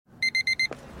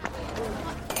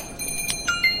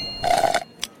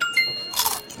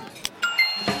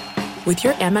With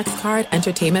your Amex card,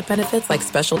 entertainment benefits like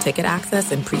special ticket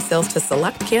access and pre-sales to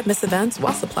select can't-miss events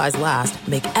while supplies last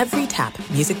make every tap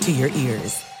music to your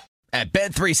ears. At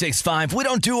Bet365, we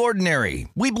don't do ordinary.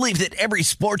 We believe that every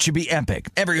sport should be epic.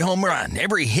 Every home run,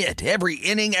 every hit, every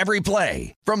inning, every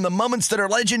play. From the moments that are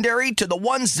legendary to the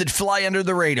ones that fly under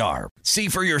the radar. See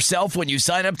for yourself when you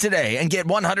sign up today and get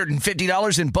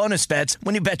 $150 in bonus bets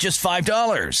when you bet just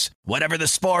 $5. Whatever the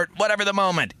sport, whatever the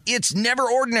moment, it's never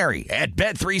ordinary at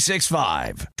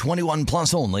Bet365. 21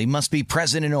 plus only. Must be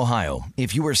present in Ohio.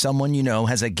 If you or someone you know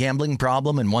has a gambling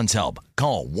problem and wants help,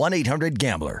 call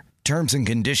 1-800-GAMBLER. Terms and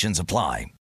conditions apply.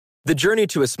 The journey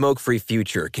to a smoke-free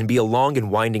future can be a long and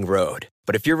winding road.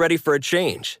 But if you're ready for a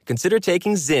change, consider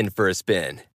taking Zyn for a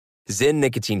spin. Zyn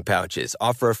nicotine pouches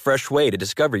offer a fresh way to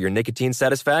discover your nicotine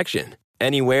satisfaction.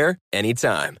 Anywhere,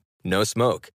 anytime. No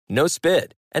smoke, no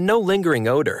spit, and no lingering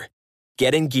odor.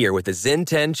 Get in gear with the Zyn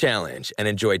 10 Challenge and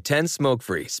enjoy 10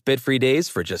 smoke-free, spit-free days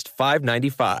for just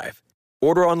 $5.95.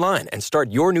 Order online and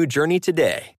start your new journey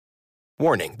today.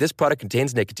 Warning, this product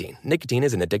contains nicotine. Nicotine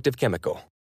is an addictive chemical.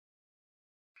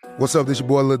 What's up, this your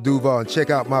boy Lil Duval, and check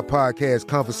out my podcast,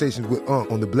 Conversations with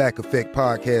Unc, on the Black Effect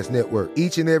Podcast Network.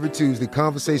 Each and every Tuesday,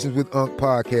 Conversations with Unc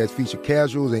podcast feature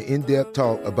casual and in-depth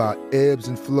talk about ebbs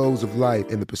and flows of life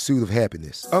and the pursuit of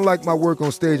happiness. Unlike my work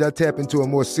on stage, I tap into a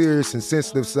more serious and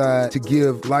sensitive side to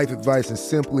give life advice and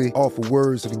simply offer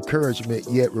words of encouragement,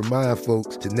 yet remind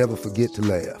folks to never forget to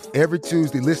laugh. Every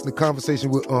Tuesday, listen to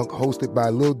Conversations with Unc, hosted by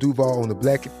Lil Duval on the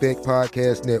Black Effect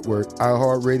Podcast Network,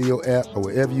 iHeartRadio app, or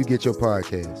wherever you get your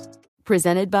podcasts.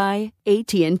 Presented by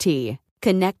AT&T.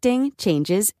 Connecting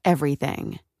changes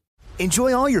everything.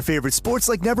 Enjoy all your favorite sports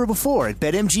like never before at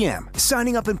BetMGM.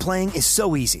 Signing up and playing is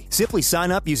so easy. Simply sign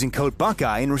up using code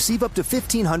Buckeye and receive up to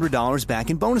 $1,500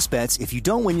 back in bonus bets if you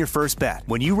don't win your first bet.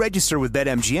 When you register with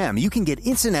BetMGM, you can get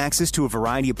instant access to a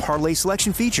variety of parlay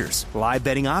selection features, live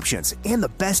betting options, and the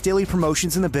best daily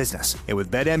promotions in the business. And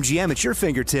with BetMGM at your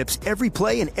fingertips, every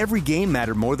play and every game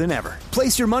matter more than ever.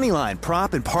 Place your moneyline,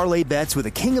 prop, and parlay bets with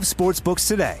the king of sportsbooks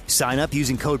today. Sign up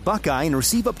using code Buckeye and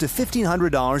receive up to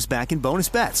 $1,500 back in bonus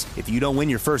bets if you don't win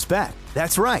your first bet.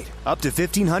 That's right, up to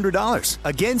 $1,500.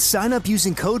 Again, sign up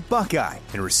using code Buckeye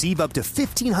and receive up to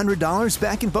 $1,500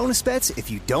 back in bonus bets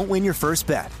if you don't win your first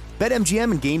bet.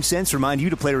 BetMGM and GameSense remind you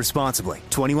to play responsibly.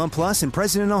 21 plus and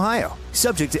present in Ohio.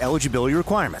 Subject to eligibility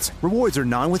requirements. Rewards are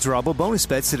non-withdrawable bonus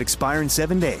bets that expire in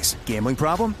 7 days. Gambling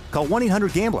problem? Call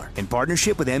 1-800-GAMBLER in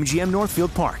partnership with MGM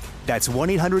Northfield Park. That's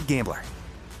 1-800-GAMBLER.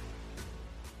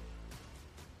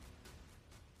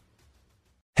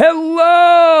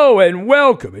 Hello and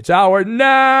welcome. It's hour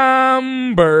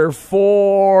number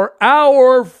 4,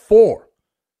 hour 4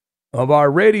 of our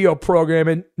radio program,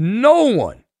 and no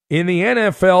one in the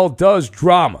NFL does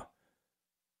drama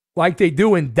like they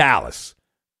do in Dallas.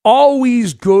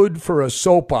 Always good for a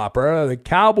soap opera. The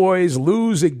Cowboys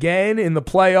lose again in the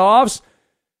playoffs.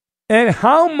 And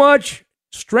how much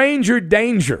stranger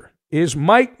danger is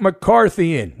Mike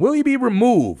McCarthy in? Will he be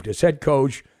removed as head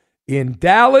coach in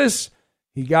Dallas?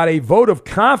 He got a vote of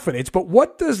confidence, but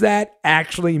what does that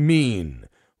actually mean?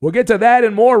 We'll get to that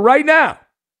and more right now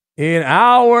in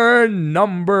hour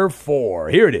number 4.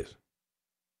 Here it is.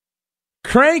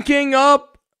 Cranking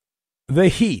up the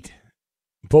heat.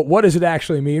 But what does it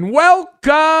actually mean?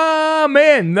 Welcome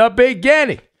in the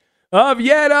beginning of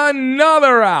yet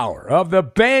another hour of the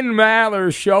Ben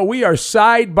Maller Show. We are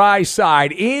side by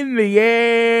side in the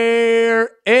air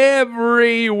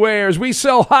everywhere as we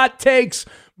sell hot takes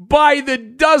by the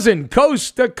dozen,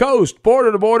 coast to coast,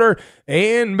 border to border,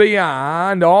 and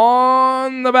beyond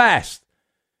on the vast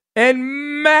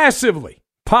and massively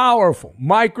powerful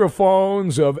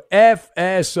microphones of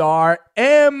FSR,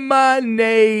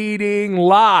 emanating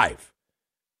live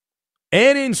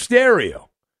and in stereo.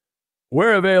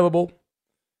 We're available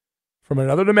from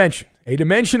another dimension, a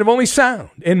dimension of only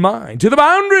sound and mind, to the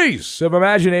boundaries of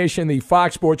imagination, the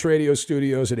Fox Sports Radio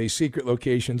studios at a secret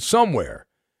location somewhere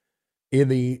in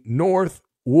the North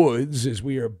Woods, as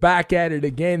we are back at it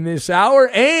again this hour,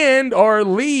 and our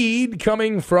lead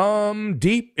coming from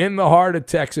deep in the heart of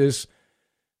Texas,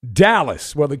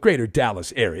 Dallas. Well, the greater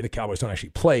Dallas area. The Cowboys don't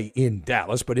actually play in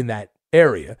Dallas, but in that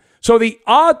area. So the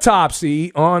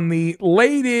autopsy on the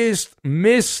latest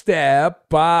misstep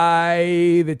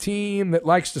by the team that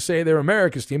likes to say they're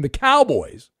America's team, the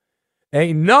Cowboys,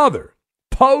 another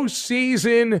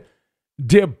postseason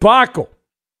debacle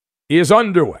is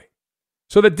underway.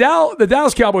 So the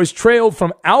Dallas Cowboys trailed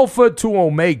from alpha to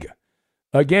omega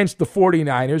against the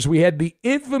 49ers. We had the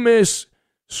infamous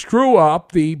screw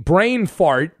up, the brain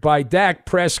fart by Dak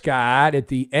Prescott at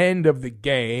the end of the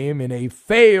game in a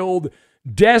failed,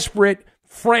 desperate,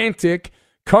 frantic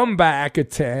comeback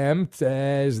attempt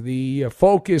as the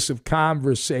focus of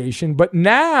conversation. But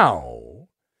now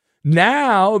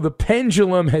the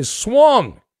pendulum has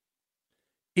swung.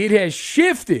 It has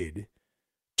shifted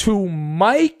to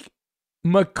Mike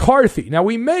McCarthy. Now,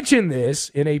 we mentioned this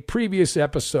in a previous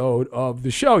episode of the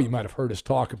show. You might have heard us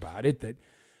talk about it, that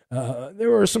there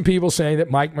were some people saying that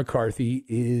Mike McCarthy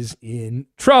is in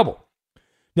trouble.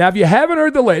 Now, if you haven't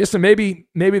heard the latest, and maybe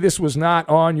this was not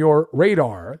on your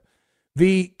radar,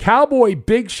 the Cowboy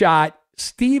big shot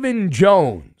Stephen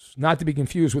Jones, not to be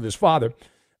confused with his father,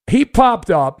 he popped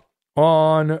up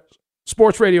on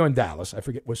sports radio in Dallas, I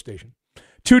forget what station,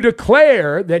 to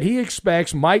declare that he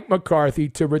expects Mike McCarthy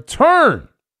to return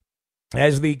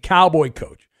as the Cowboy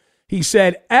coach. He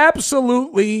said,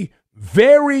 absolutely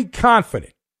very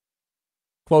confident.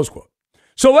 Close quote.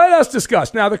 So let us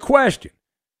discuss. Now the question,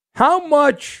 how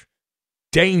much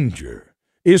danger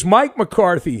is Mike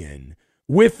McCarthy in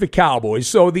with the Cowboys?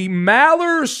 So the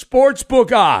Maller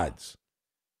Sportsbook odds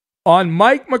on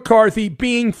Mike McCarthy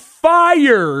being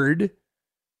fired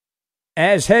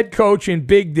as head coach in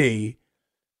Big D,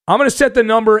 I'm going to set the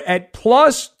number at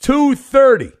plus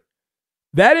 230.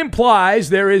 That implies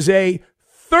there is a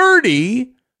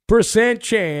 30%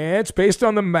 chance, based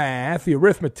on the math, the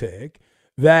arithmetic,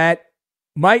 that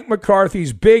Mike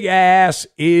McCarthy's big ass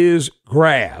is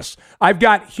grass. I've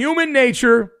got human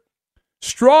nature,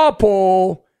 straw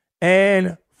poll,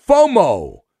 and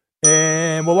FOMO.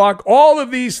 And we'll lock all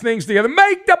of these things together.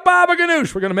 Make the Baba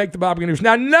Ganoush. We're going to make the Baba Ganoush.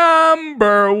 Now,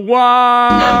 number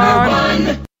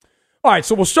one. All right,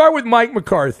 so we'll start with Mike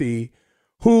McCarthy,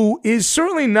 who is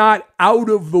certainly not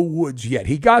out of the woods yet.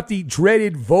 He got the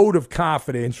dreaded vote of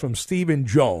confidence from Stephen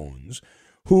Jones,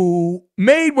 who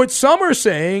made what some are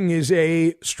saying is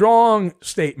a strong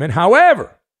statement.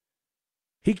 However,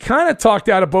 he kind of talked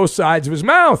out of both sides of his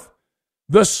mouth.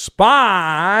 The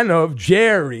spawn of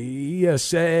Jerry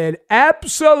said,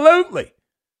 absolutely,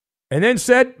 and then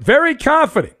said, very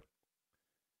confident.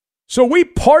 So we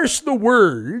parse the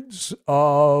words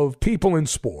of people in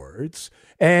sports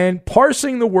and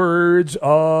parsing the words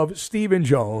of Stephen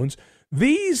Jones.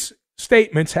 These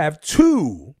statements have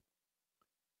two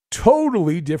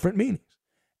totally different meanings.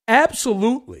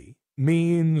 Absolutely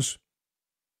means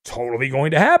totally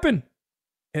going to happen.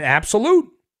 An absolute.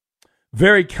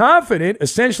 Very confident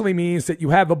essentially means that you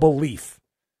have a belief.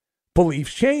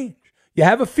 Beliefs change. You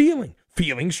have a feeling.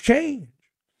 Feelings change.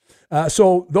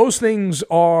 So those things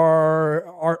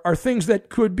are things that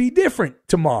could be different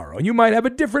tomorrow. You might have a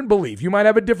different belief. You might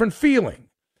have a different feeling.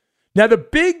 Now, the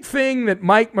big thing that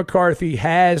Mike McCarthy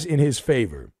has in his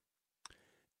favor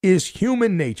is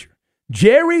human nature.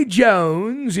 Jerry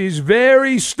Jones is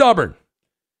very stubborn,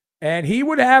 and he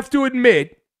would have to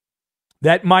admit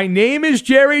that my name is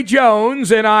Jerry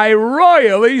Jones and I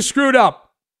royally screwed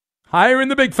up hiring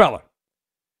the big fella.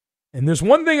 And there's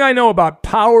one thing I know about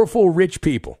powerful, rich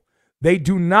people. They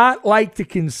do not like to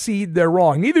concede they're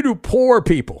wrong. Neither do poor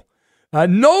people.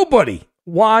 Nobody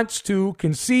wants to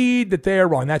concede that they are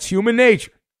wrong. That's human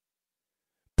nature.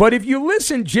 But if you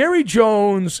listen, Jerry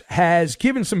Jones has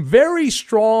given some very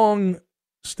strong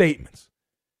statements.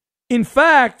 In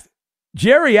fact,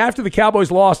 Jerry, after the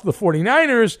Cowboys lost to the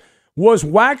 49ers, was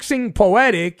waxing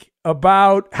poetic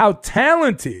about how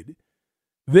talented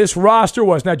this roster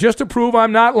was. Now, just to prove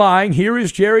I'm not lying, here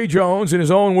is Jerry Jones in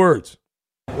his own words.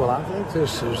 Well, I think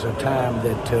this is a time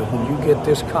that when you get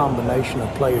this combination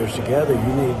of players together,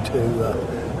 you need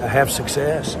to have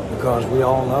success, because we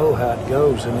all know how it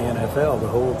goes in the NFL. The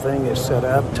whole thing is set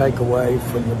up, take away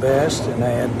from the best and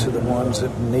add to the ones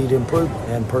that need improvement.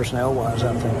 And personnel-wise,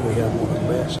 I think we have one of the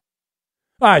best.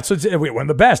 All right, so we're one of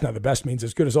the best. Now, the best means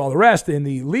as good as all the rest in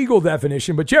the legal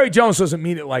definition, but Jerry Jones doesn't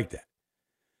mean it like that.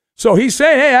 So he's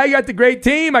saying, hey, I got the great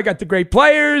team, I got the great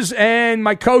players, and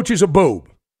my coach is a boob.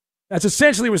 That's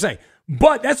essentially what we're saying.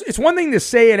 But it's one thing to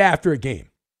say it after a game,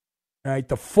 right?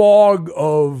 The fog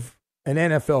of an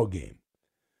NFL game.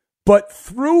 But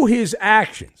through his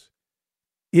actions,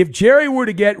 if Jerry were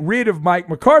to get rid of Mike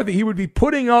McCarthy, he would be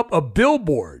putting up a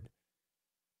billboard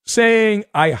saying,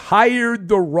 I hired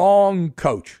the wrong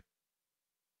coach.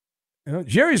 You know,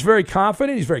 Jerry's very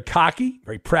confident. He's very cocky,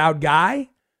 very proud guy.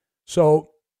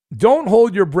 So don't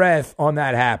hold your breath on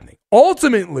that happening.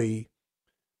 Ultimately,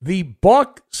 the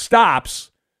buck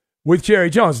stops with Jerry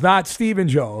Jones, not Stephen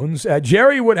Jones.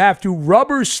 Jerry would have to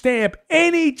rubber stamp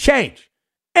any change.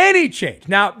 Any change.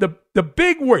 Now, the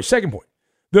big worry, second point,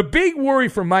 the big worry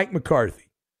for Mike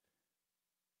McCarthy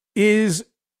is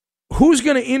who's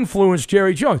going to influence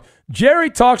Jerry Jones. Jerry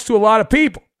talks to a lot of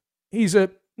people. He's a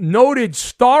noted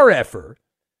star effer.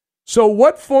 So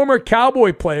what former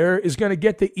Cowboy player is going to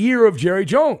get the ear of Jerry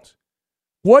Jones?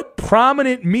 what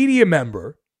prominent media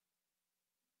member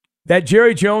that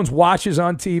Jerry Jones watches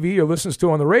on TV or listens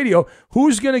to on the radio,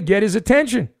 who's going to get his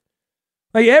attention?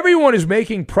 Like, everyone is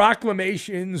making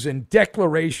proclamations and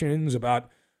declarations about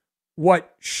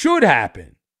what should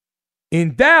happen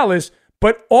in Dallas,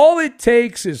 but all it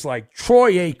takes is like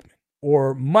Troy Aikman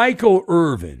or Michael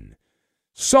Irvin,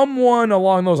 someone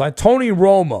along those lines, Tony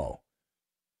Romo,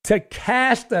 to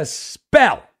cast a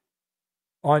spell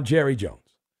on Jerry Jones.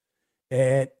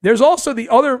 And there's also the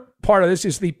other part of this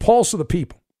is the pulse of the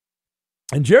people.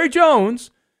 And Jerry Jones,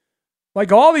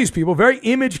 like all these people, very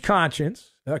image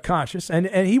conscious,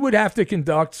 and he would have to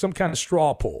conduct some kind of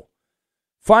straw poll.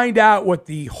 Find out what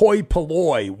the hoi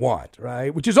polloi want,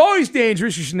 right? Which is always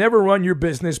dangerous. You should never run your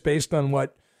business based on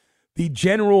what the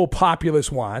general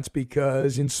populace wants,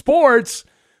 because in sports,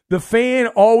 the fan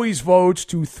always votes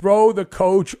to throw the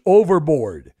coach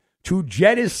overboard, to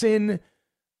jettison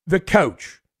the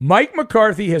coach. Mike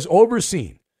McCarthy has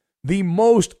overseen the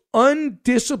most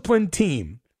undisciplined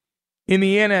team in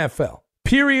the NFL.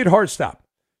 Period, heart stop.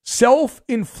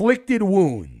 Self-inflicted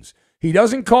wounds. He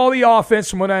doesn't call the offense,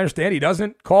 from what I understand. He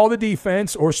doesn't call the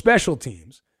defense or special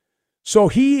teams. So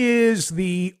he is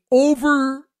the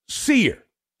overseer.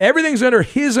 Everything's under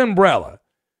his umbrella,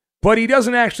 but he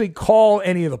doesn't actually call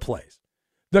any of the plays.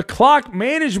 The clock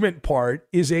management part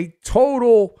is a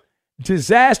total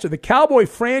disaster. The Cowboy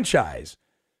franchise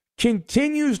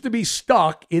continues to be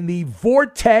stuck in the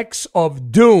vortex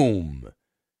of doom.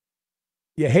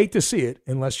 You hate to see it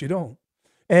unless you don't.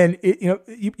 And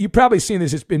you've probably seen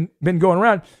this. It's been going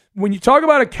around. When you talk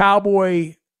about a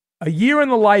Cowboy, a year in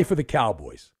the life of the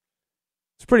Cowboys,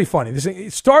 it's pretty funny.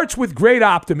 It starts with great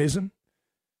optimism,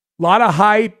 a lot of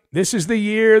hype. This is the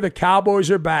year the Cowboys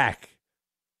are back.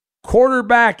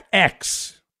 Quarterback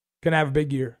X can have a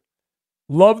big year.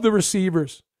 Love the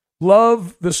receivers.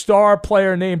 Love the star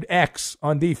player named X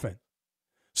on defense.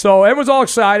 So everyone's all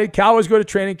excited. Cowboys go to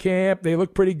training camp. They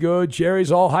look pretty good.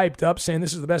 Jerry's all hyped up, saying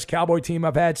this is the best Cowboy team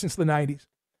I've had since the 90s.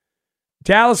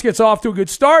 Dallas gets off to a good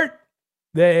start.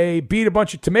 They beat a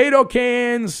bunch of tomato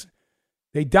cans.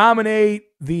 They dominate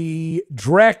the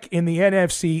Drek in the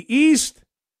NFC East.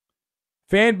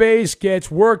 Fan base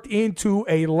gets worked into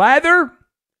a lather.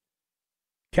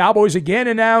 Cowboys again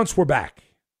announce we're back.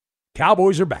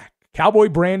 Cowboys are back. Cowboy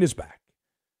brand is back.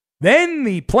 Then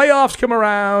the playoffs come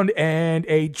around and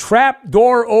a trap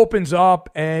door opens up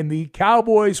and the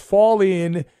Cowboys fall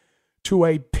in to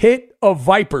a pit of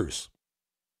vipers.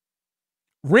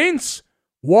 Rinse,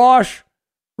 wash,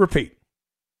 repeat.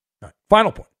 All right,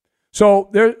 final point. So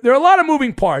there are a lot of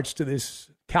moving parts to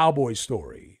this Cowboys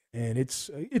story, and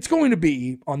it's going to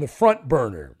be on the front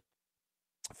burner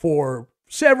for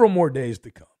several more days to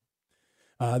come.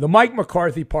 The Mike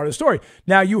McCarthy part of the story.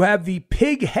 Now you have the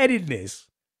pig-headedness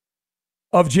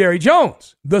of Jerry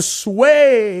Jones, the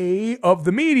sway of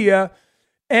the media.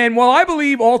 And while I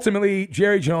believe ultimately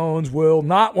Jerry Jones will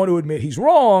not want to admit he's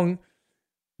wrong,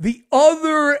 the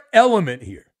other element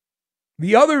here,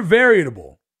 the other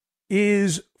variable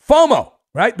is FOMO,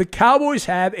 right? The Cowboys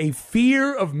have a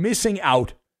fear of missing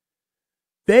out.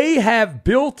 They have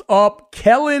built up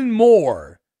Kellen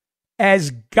Moore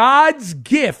as God's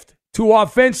gift to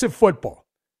offensive football.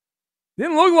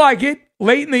 Didn't look like it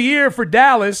late in the year for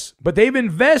Dallas, but they've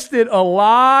invested a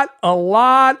lot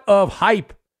of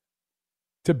hype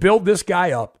to build this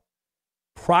guy up.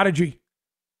 Prodigy.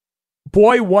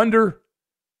 Boy wonder.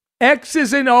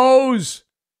 X's and O's.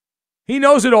 He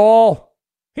knows it all.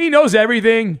 He knows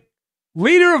everything.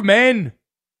 Leader of men.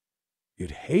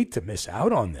 You'd hate to miss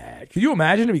out on that. Could you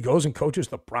imagine if he goes and coaches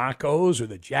the Broncos or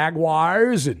the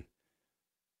Jaguars and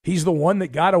he's the one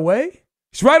that got away?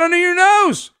 He's right under your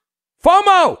nose.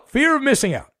 FOMO, fear of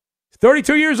missing out.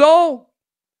 32 years old,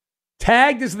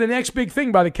 tagged as the next big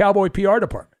thing by the Cowboy PR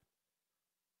department.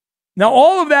 Now,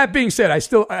 all of that being said, I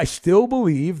still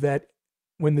believe that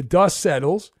when the dust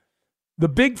settles, the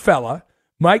big fella,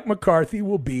 Mike McCarthy,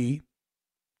 will be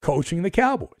coaching the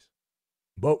Cowboys.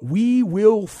 But we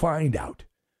will find out.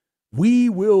 We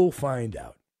will find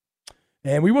out.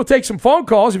 And we will take some phone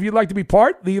calls if you'd like to be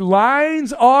part. The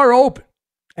lines are open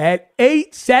at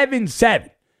 877-99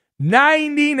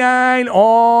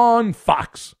 on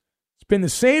Fox. It's been the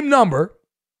same number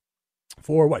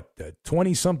for,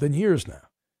 20-something years now.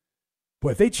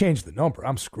 Boy, if they change the number,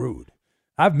 I'm screwed.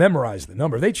 I've memorized the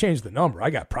number. If they change the number, I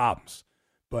got problems.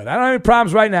 But I don't have any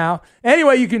problems right now.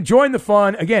 Anyway, you can join the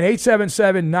fun. Again,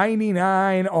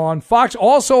 877-99 on Fox.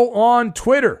 Also on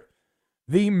Twitter.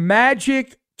 The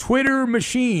Magic Twitter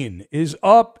machine is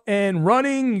up and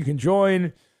running. You can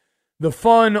join the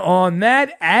fun on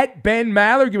that at Ben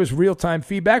Maller. Give us real-time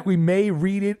feedback. We may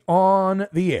read it on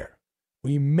the air.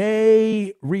 We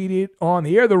may read it on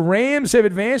the air. The Rams have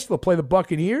advanced. They'll play the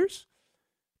Buccaneers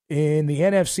in the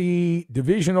NFC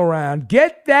divisional round.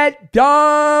 Get that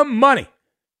dumb money.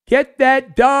 Get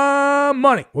that dumb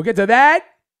money. We'll get to that,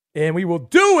 and we will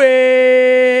do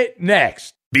it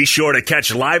next. Be sure to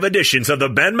catch live editions of the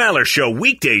Ben Maller Show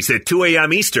weekdays at 2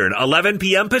 a.m. Eastern, 11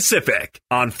 p.m. Pacific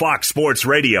on Fox Sports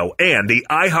Radio and the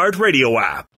iHeartRadio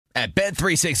app. At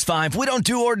Bet365, we don't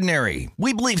do ordinary.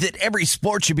 We believe that every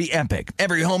sport should be epic.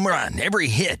 Every home run, every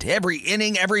hit, every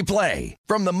inning, every play.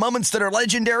 From the moments that are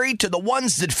legendary to the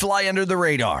ones that fly under the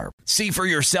radar. See for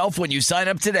yourself when you sign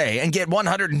up today and get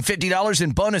 $150 in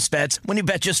bonus bets when you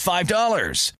bet just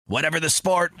 $5. Whatever the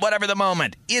sport, whatever the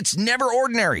moment, it's never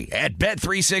ordinary at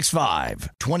Bet365.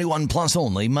 21 plus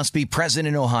only. Must be present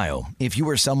in Ohio. If you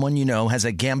or someone you know has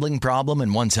a gambling problem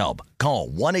and wants help, call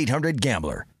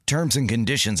 1-800-GAMBLER. Terms and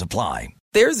conditions apply.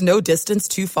 There's no distance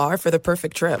too far for the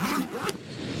perfect trip.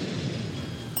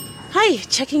 Hi,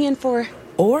 checking in for...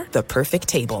 Or the perfect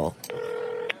table.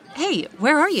 Hey,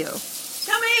 where are you?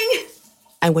 Coming!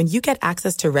 And when you get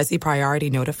access to Resi Priority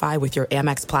Notify with your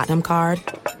Amex Platinum card...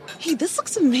 Hey, this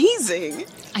looks amazing.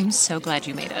 I'm so glad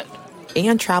you made it.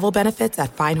 And travel benefits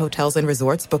at fine hotels and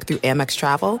resorts booked through Amex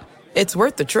Travel, it's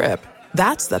worth the trip.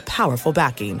 That's the powerful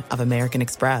backing of American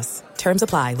Express. Terms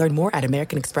apply. Learn more at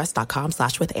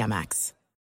americanexpress.com/withAmex.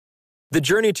 The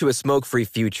journey to a smoke-free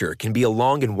future can be a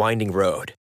long and winding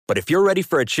road. But if you're ready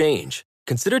for a change,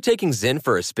 consider taking Zyn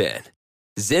for a spin.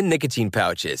 Zyn nicotine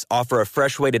pouches offer a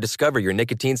fresh way to discover your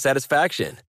nicotine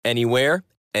satisfaction. Anywhere,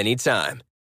 anytime.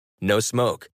 No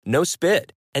smoke, no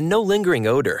spit, and no lingering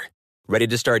odor. Ready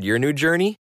to start your new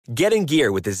journey? Get in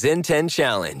gear with the Zyn 10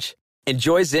 Challenge.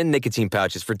 Enjoy Zyn nicotine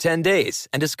pouches for 10 days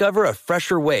and discover a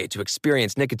fresher way to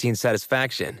experience nicotine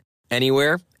satisfaction.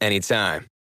 Anywhere, anytime.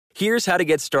 Here's how to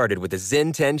get started with the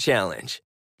Zyn 10 Challenge.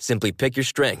 Simply pick your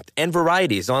strength and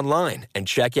varieties online and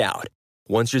check out.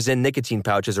 Once your Zyn nicotine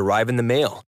pouches arrive in the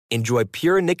mail, enjoy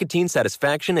pure nicotine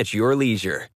satisfaction at your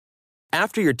leisure.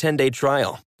 After your 10-day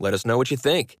trial, let us know what you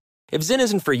think. If Zyn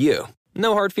isn't for you,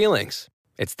 no hard feelings.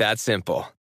 It's that simple.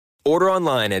 Order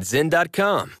online at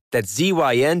Zyn.com, that's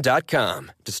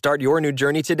ZYN.com, to start your new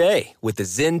journey today with the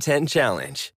Zyn 10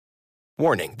 Challenge.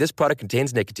 Warning, this product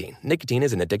contains nicotine. Nicotine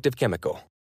is an addictive chemical.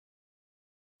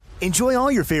 Enjoy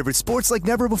all your favorite sports like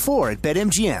never before at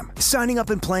BetMGM. Signing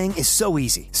up and playing is so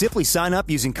easy. Simply sign up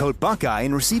using code Buckeye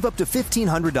and receive up to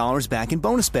 $1,500 back in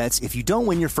bonus bets if you don't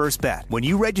win your first bet. When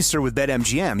you register with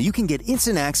BetMGM, you can get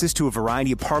instant access to a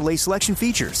variety of parlay selection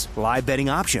features, live betting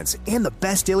options, and the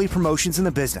best daily promotions in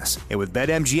the business. And with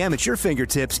BetMGM at your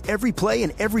fingertips, every play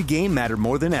and every game matter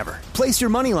more than ever. Place your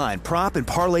moneyline, prop, and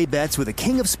parlay bets with the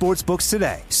king of sportsbooks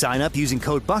today. Sign up using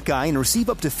code Buckeye and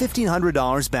receive up to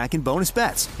 $1,500 back in bonus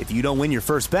bets if you don't win your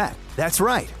first bet. That's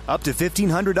right, up to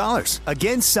 $1,500.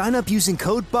 Again, sign up using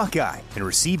code Buckeye and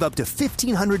receive up to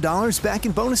 $1,500 back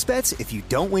in bonus bets if you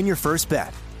don't win your first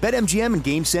bet. BetMGM and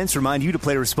GameSense remind you to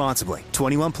play responsibly.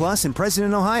 21 plus and present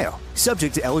in Ohio.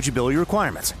 Subject to eligibility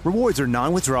requirements. Rewards are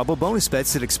non-withdrawable bonus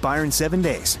bets that expire in 7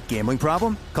 days. Gambling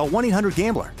problem? Call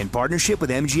 1-800-GAMBLER in partnership with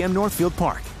MGM Northfield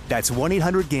Park. That's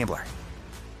 1-800-GAMBLER.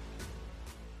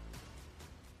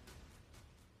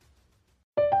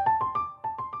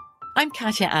 I'm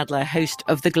Katya Adler, host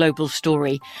of The Global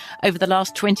Story. Over the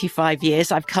last 25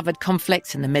 years, I've covered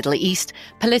conflicts in the Middle East,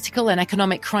 political and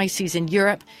economic crises in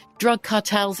Europe, drug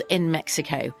cartels in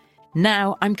Mexico.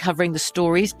 Now I'm covering the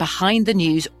stories behind the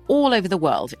news all over the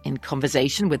world in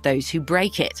conversation with those who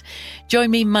break it. Join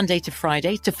me Monday to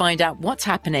Friday to find out what's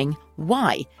happening,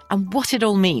 why, and what it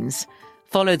all means.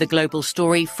 Follow The Global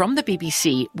Story from the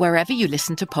BBC wherever you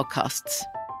listen to podcasts.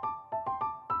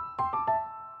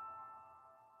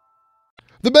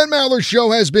 The Ben Maller Show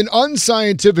has been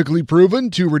unscientifically proven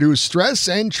to reduce stress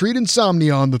and treat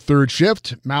insomnia on the third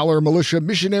shift. Maller Militia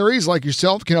missionaries like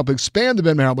yourself can help expand the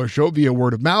Ben Maller Show via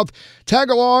word of mouth. Tag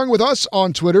along with us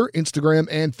on Twitter, Instagram,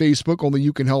 and Facebook. Only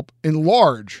you can help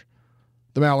enlarge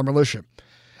the Maller Militia.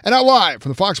 And now live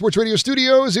from the Fox Sports Radio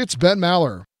studios, it's Ben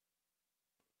Maller.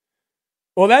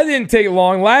 Well, that didn't take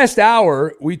long. Last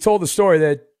hour, we told the story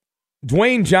that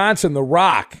Dwayne Johnson, The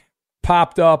Rock,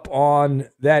 popped up on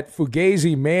that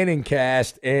Fugazi Manning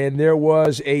cast, and there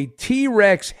was a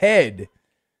T-Rex head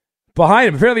behind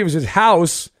him. Apparently it was his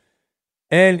house,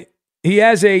 and he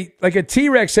has a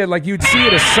T-Rex head like you'd see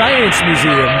at a science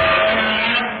museum.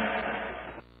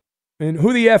 And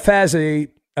who the F has a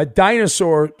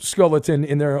dinosaur skeleton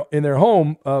in their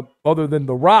home other than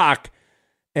The Rock?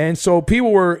 And so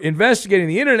people were investigating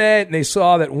the internet, and they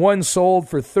saw that one sold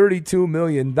for $32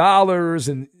 million,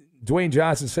 and Dwayne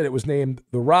Johnson said it was named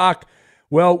The Rock.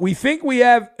 Well, we think we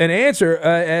have an answer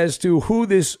as to who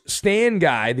this Stan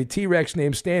guy, the T-Rex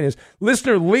named Stan, is.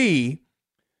 Listener Lee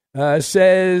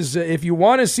says, if you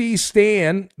want to see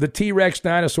Stan, the T-Rex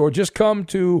dinosaur, just come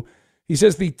to, he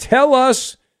says, the Tell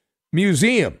Us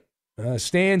Museum.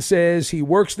 Stan says he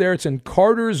works there. It's in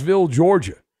Cartersville,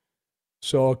 Georgia.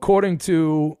 So according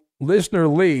to listener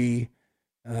Lee,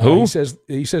 he says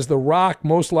The Rock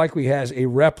most likely has a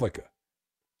replica.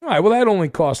 All right, well, that only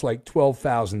costs like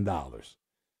 $12,000.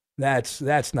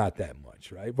 That's not that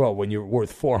much, right? Well, when you're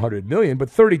worth $400 million, but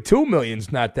 $32 million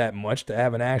is not that much to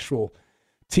have an actual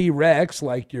T-Rex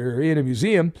like you're in a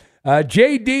museum.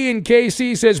 JD in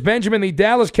KC says, Benjamin, the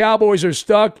Dallas Cowboys are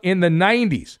stuck in the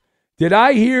 90s. Did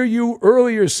I hear you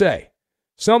earlier say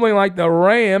something like the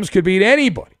Rams could beat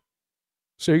anybody?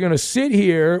 So you're going to sit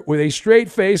here with a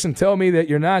straight face and tell me that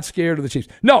you're not scared of the Chiefs.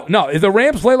 No. If the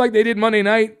Rams play like they did Monday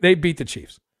night, they beat the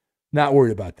Chiefs. Not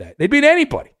worried about that. They beat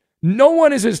anybody. No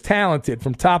one is as talented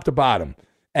from top to bottom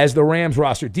as the Rams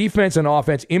roster. Defense and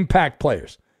offense, impact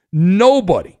players.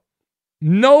 Nobody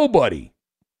in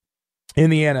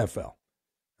the NFL.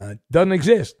 Doesn't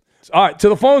exist. All right, to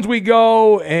the phones we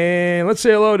go, and let's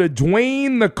say hello to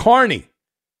Dwayne the Carney,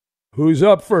 who's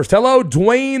up first. Hello,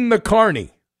 Dwayne the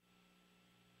Carney.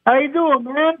 How you doing,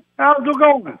 man? How's it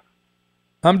going?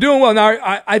 I'm doing well.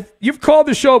 Now, you've called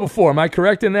the show before. Am I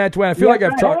correct in that, Dwayne? I feel like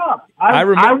I've talked. I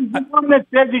was the one that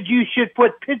said that you should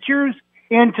put pitchers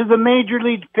into the Major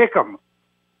League Pick'em.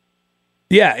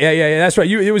 Yeah. That's right.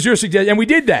 It was your suggestion, and we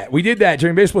did that. We did that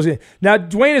during baseball season. Now,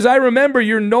 Dwayne, as I remember,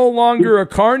 you're no longer a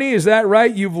Carney. Is that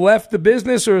right? You've left the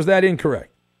business, or is that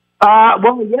incorrect?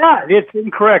 Well, yeah, it's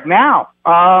incorrect now.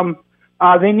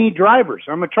 They need drivers.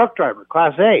 I'm a truck driver,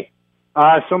 Class A.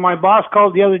 So my boss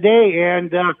called the other day,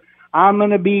 and I'm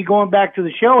going to be going back to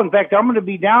the show. In fact, I'm going to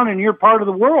be down in your part of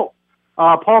the world.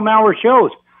 Paul Maurer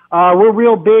shows. We're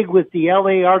real big with the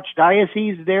L.A.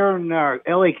 Archdiocese there in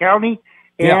L.A. County,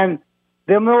 and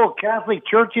them little Catholic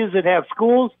churches that have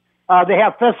schools, they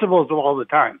have festivals all the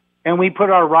time, and we put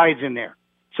our rides in there.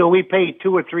 So we pay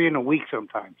 2 or 3 in a week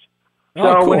sometimes.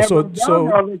 Oh, cool.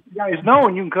 So I'll let you guys know,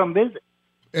 and you can come visit.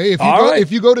 Hey,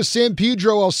 if you go to San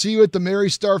Pedro, I'll see you at the Mary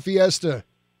Star Fiesta.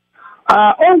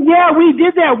 Yeah, we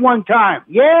did that one time.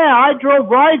 Yeah, I drove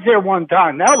rides there one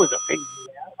time. That was a big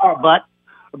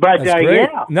but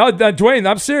yeah. No, Dwayne,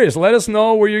 I'm serious. Let us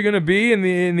know where you're going to be in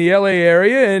the LA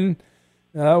area, and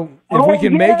if we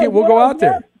can make it, we'll go out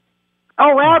there.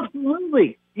 Oh,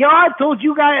 absolutely. Yeah, I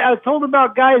told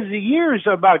about guys the years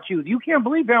about you. You can't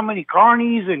believe how many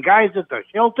carnies and guys at the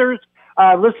shelters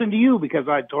listen to you because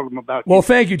I told them about you. Well,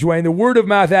 thank you, Dwayne. The word of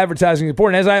mouth advertising is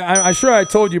important. As I'm sure I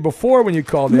told you before when you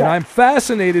called in, I'm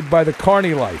fascinated by the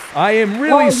carny life. I am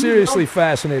really seriously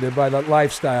fascinated by the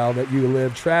lifestyle that you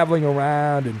live, traveling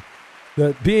around and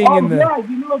being in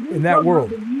that world.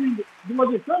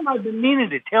 There's something I've been meaning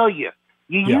to tell you.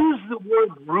 You use the word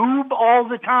rube all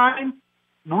the time.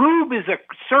 Rube is a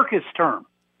circus term.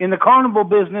 In the carnival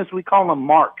business, we call them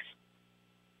marks.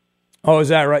 Oh, is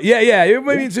that right? Yeah. It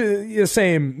means the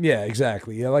same. Yeah,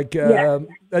 exactly. Yeah, like a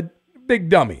big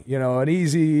dummy, an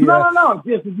easy. No.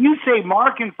 Just if you say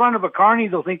Mark in front of a carny,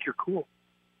 they'll think you're cool.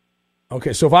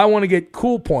 Okay, so if I want to get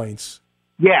cool points,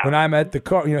 when I'm at the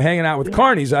hanging out with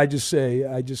carnies, I just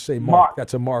say Mark.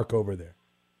 That's a Mark over there.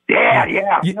 Yeah.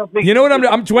 You know what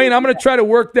I'm Dwayne? I'm going to try to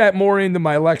work that more into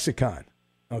my lexicon.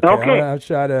 Okay. I'll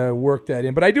try to work that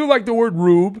in, but I do like the word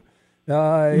rube.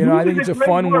 I think it's a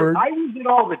fun word. I use it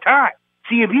all the time.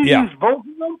 See, if you use both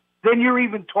of them, then you're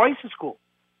even twice as cool.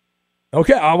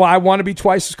 Okay, I want to be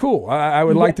twice as cool. I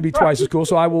would like to be twice as cool,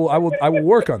 so I will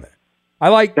work on that. I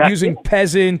like using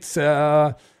peasant.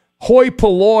 Hoi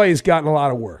polloi's gotten a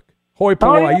lot of work. Hoi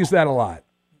polloi, I use that a lot.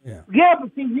 Yeah,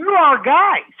 but see, you're our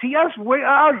guy. See, us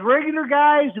regular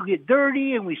guys who get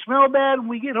dirty and we smell bad when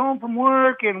we get home from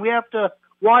work and we have to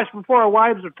wash before our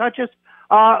wives will touch us.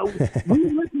 We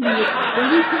listen to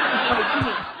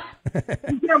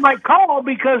it. We might call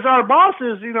because our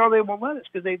bosses, they won't let us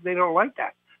because they don't like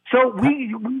that. So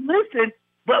we listen,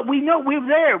 but we know we're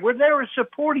there. We're there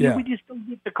supporting you. We just don't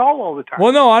get the call all the time.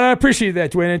 Well, no, I appreciate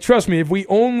that, Dwayne. And trust me, if we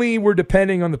only were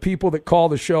depending on the people that call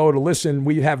the show to listen,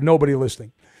 we'd have nobody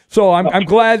listening. So I'm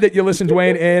glad that you listened,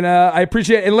 Dwayne, and I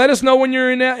appreciate it. And let us know when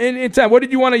you're in time. What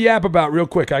did you want to yap about real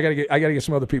quick? I gotta get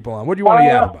some other people on. What do you want to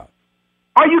yap about?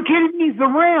 Are you kidding me? The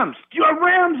Rams.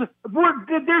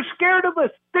 They're scared of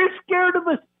us. They're scared of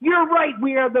us. You're right.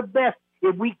 We are the best.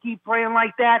 If we keep playing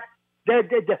like that,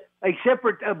 except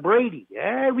for Brady.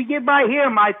 We get by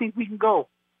him, I think we can go.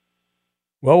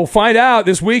 Well, we'll find out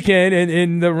this weekend,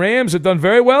 and the Rams have done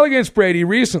very well against Brady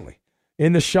recently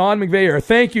in the Sean McVay era.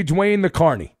 Thank you, Dwayne the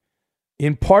Carney,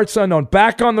 in parts unknown,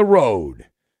 back on the road,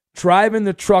 driving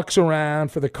the trucks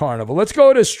around for the carnival. Let's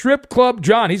go to Strip Club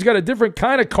John. He's got a different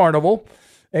kind of carnival,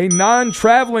 a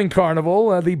non-traveling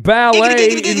carnival, the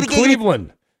Ballet in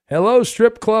Cleveland. Hello,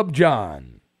 Strip Club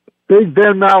John. Big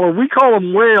Ben Maller. We call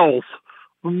them whales.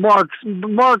 Marks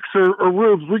or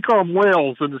rubes. We call them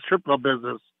whales in the strip club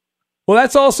business. Well,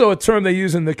 that's also a term they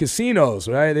use in the casinos,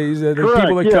 right? They use the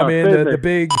people that come in, the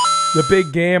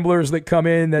big gamblers that come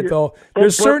in.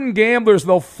 There's certain gamblers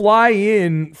they'll fly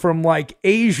in from like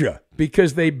Asia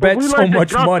because they bet so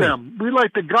much money. Them. We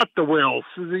like to gut the whales,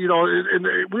 we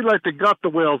like to gut the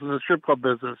whales in the strip club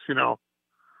business,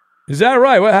 Is that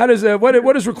right?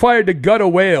 What is required to gut a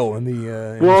whale in the?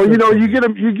 You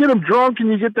get them drunk, and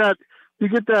you get that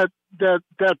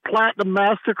platinum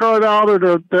MasterCard out, or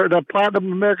the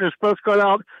platinum American Express card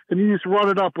out, and you just run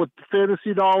it up with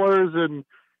fantasy dollars and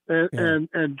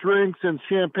drinks and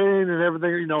champagne and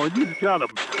everything. And you just got them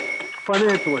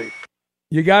financially.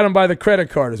 You got them by the credit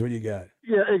card, is what you got.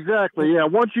 Yeah, exactly. Yeah,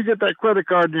 once you get that credit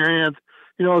card in your hands,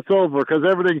 it's over because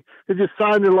everything. They just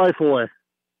sign their life away.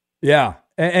 Yeah,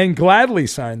 and gladly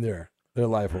sign their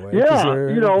life away. Yeah,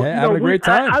 having a great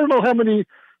time. I don't know how many.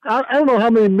 I don't know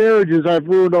how many marriages I've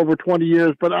ruined over 20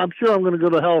 years, but I'm sure I'm going to go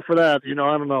to hell for that. I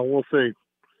don't know. We'll see.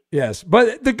 Yes,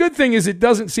 but the good thing is it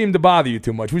doesn't seem to bother you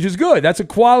too much, which is good. That's a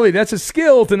quality. That's a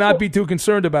skill to not be too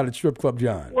concerned about at Strip Club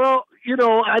John. Well, it's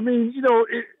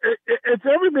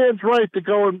every man's right to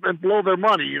go and blow their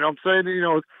money. You know what I'm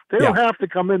saying? They don't have to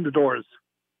come in the doors.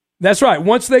 That's right.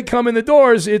 Once they come in the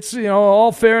doors, it's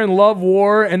all fair in love,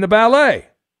 war, and the ballet.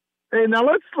 Hey, now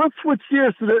let's switch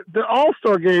gears to the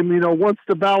All-Star game. Once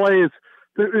the ballet is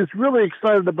really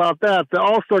excited about that, the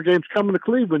All-Star game's coming to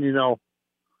Cleveland. The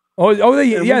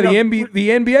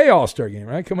NBA All-Star game,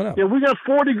 right, coming up. Yeah, we got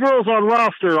 40 girls on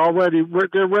roster already.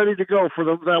 They're ready to go for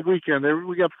that weekend.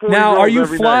 We got 40. Now, girls are you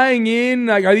every flying night. in?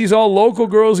 Like, are these all local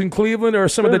girls in Cleveland, or are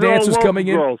some of the dancers coming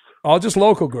girls. in? All just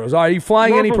local girls. Are you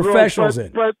flying Local any professionals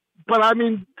in? But I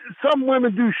mean, some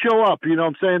women do show up. You know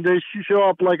what I'm saying? They show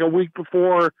up like a week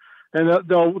before. And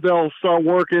they'll start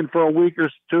working for a week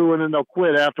or two, and then they'll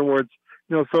quit afterwards.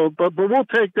 But we'll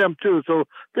take them too. So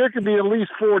there could be at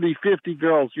least 40, 50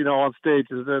 girls, on stage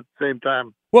at the same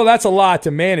time. Well, that's a lot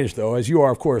to manage, though, as you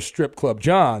are, of course, Strip Club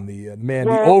John, the man,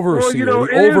 the overseer, the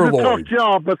overlord. It is a tough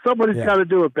job, but somebody's got to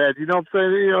do it, Ben. You know what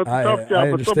I'm saying? It's a tough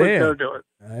job, but somebody's got to do it.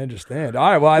 I understand.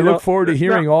 All right. Well, I look forward to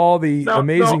hearing all the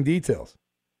amazing details.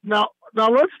 Now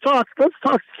let's talk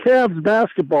Cavs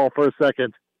basketball for a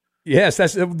second. Yes,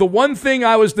 that's the one thing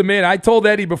I was demanding. I told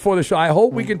Eddie before the show, I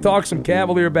hope we can talk some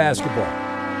Cavalier basketball.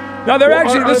 Now, they're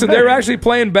actually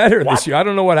playing better this year. I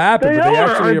don't know what happened, but they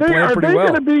actually are playing pretty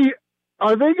well.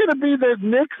 Are they going to be the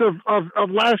Knicks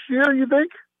of last year, you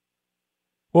think?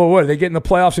 Well, what, are they get in the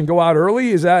playoffs and go out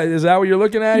early? Is that what you're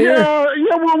looking at here?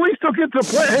 Yeah, well, we still get to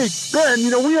play. Hey,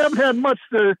 Ben, we haven't had much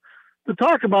to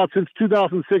talk about since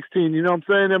 2016. You know what I'm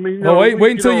saying? I mean,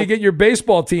 wait until you get your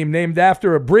baseball team named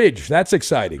after a bridge. That's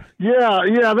exciting. Yeah.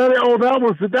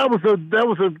 That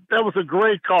was a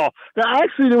great call. Now,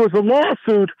 actually, there was a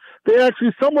lawsuit.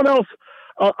 Someone else,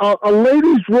 a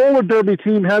ladies roller derby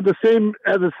team had the same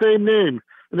name,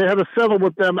 and they had to settle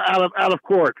with them out of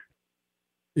court.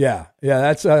 Yeah,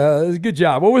 that's a good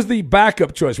job. What was the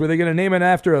backup choice? Were they going to name it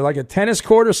after like a tennis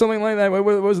court or something like that? What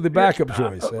was the backup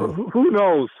choice? Who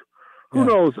knows? Who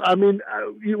knows? I mean,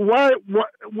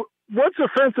 what's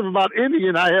offensive about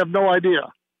Indian? I have no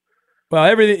idea. Well,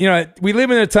 everything, we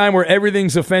live in a time where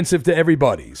everything's offensive to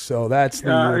everybody. So that's the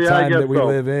time that we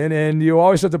live in. And you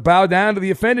always have to bow down to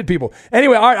the offended people.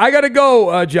 Anyway, all right, I got to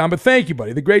go, John, but thank you,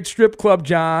 buddy. The great Strip Club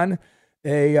John,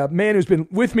 a man who's been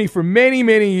with me for many,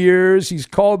 many years. He's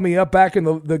called me up back in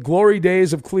the glory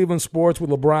days of Cleveland sports with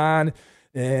LeBron.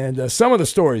 And some of the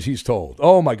stories he's told.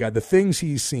 Oh, my God, the things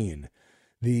he's seen.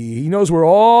 He knows where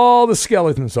all the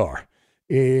skeletons are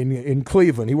in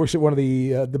Cleveland. He works at one of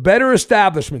the better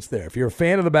establishments there, if you're a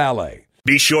fan of the ballet.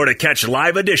 Be sure to catch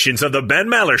live editions of the Ben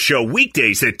Maller Show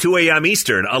weekdays at 2 a.m.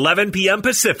 Eastern, 11 p.m.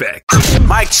 Pacific.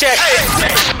 Mic check.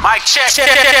 Mic check.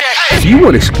 Do you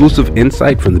want exclusive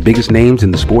insight from the biggest names in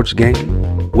the sports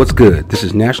game? What's good? This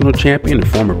is national champion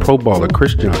and former pro baller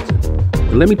Chris Johnson.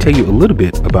 And let me tell you a little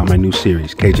bit about my new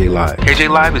series, KJ Live. KJ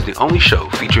Live is the only show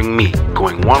featuring me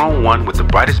going one-on-one with the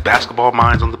brightest basketball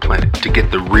minds on the planet to get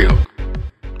the real.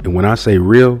 And when I say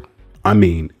real, I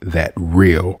mean that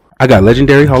real. I got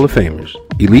legendary Hall of Famers,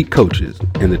 elite coaches,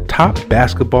 and the top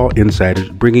basketball insiders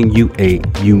bringing you a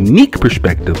unique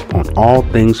perspective on all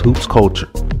things hoops culture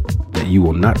that you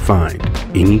will not find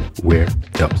anywhere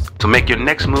else. So make your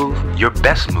next move your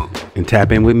best move and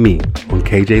tap in with me on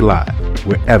KJ Live,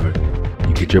 wherever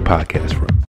you get your podcast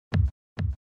from.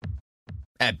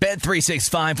 At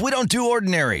Bet365, we don't do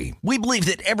ordinary. We believe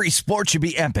that every sport should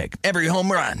be epic. Every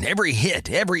home run, every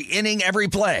hit, every inning, every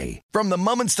play. From the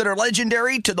moments that are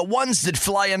legendary to the ones that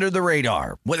fly under the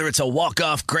radar. Whether it's a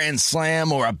walk-off grand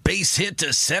slam or a base hit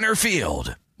to center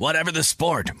field. Whatever the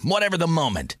sport, whatever the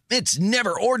moment. It's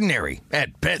never ordinary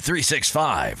at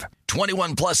Bet365.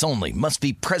 21 plus only. Must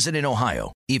be present in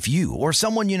Ohio. If you or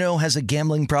someone you know has a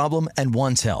gambling problem and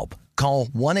wants help, call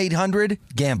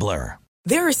 1-800-GAMBLER.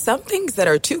 There are some things that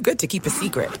are too good to keep a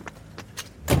secret.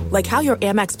 Like how your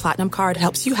Amex Platinum card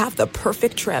helps you have the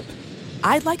perfect trip.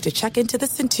 I'd like to check into the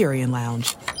Centurion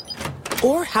Lounge.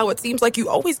 Or how it seems like you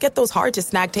always get those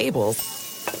hard-to-snag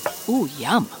tables. Ooh,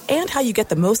 yum. And how you get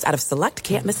the most out of select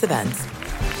can't-miss events.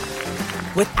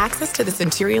 With access to the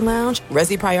Centurion Lounge,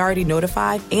 Resi Priority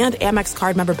Notified, and Amex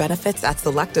card member benefits at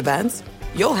select events,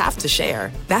 you'll have to share.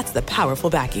 That's the powerful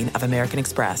backing of American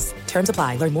Express. Terms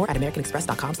apply. Learn more at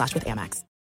americanexpress.com/withAmex.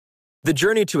 The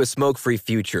journey to a smoke-free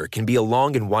future can be a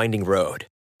long and winding road.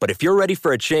 But if you're ready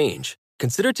for a change,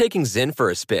 consider taking Zyn for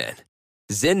a spin.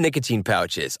 Zyn nicotine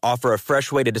pouches offer a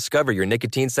fresh way to discover your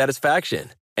nicotine satisfaction.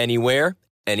 Anywhere,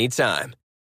 anytime.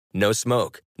 No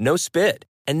smoke, no spit,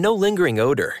 and no lingering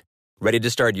odor. Ready to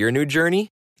start your new journey?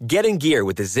 Get in gear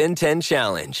with the Zyn 10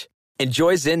 Challenge.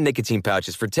 Enjoy Zyn nicotine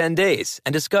pouches for 10 days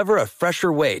and discover a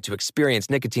fresher way to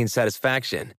experience nicotine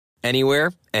satisfaction.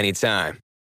 Anywhere, anytime.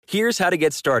 Here's how to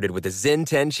get started with the Zyn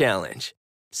 10 Challenge.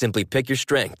 Simply pick your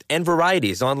strength and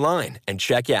varieties online and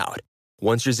check out.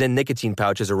 Once your Zyn nicotine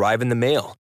pouches arrive in the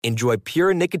mail, enjoy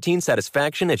pure nicotine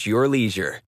satisfaction at your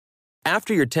leisure.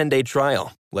 After your 10-day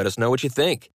trial, let us know what you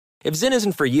think. If Zyn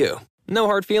isn't for you, no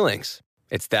hard feelings.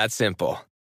 It's that simple.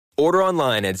 Order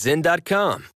online at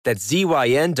Zyn.com, that's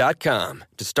ZYN.com,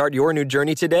 to start your new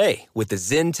journey today with the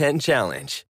Zyn 10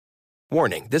 Challenge.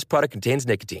 Warning, this product contains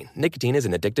nicotine. Nicotine is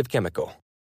an addictive chemical.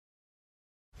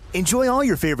 Enjoy all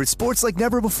your favorite sports like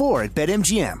never before at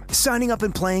BetMGM. Signing up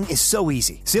and playing is so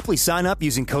easy. Simply sign up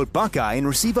using code Buckeye and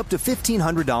receive up to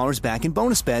 $1,500 back in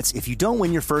bonus bets if you don't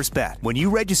win your first bet. When you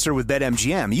register with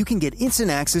BetMGM, you can get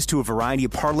instant access to a variety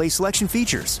of parlay selection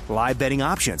features, live betting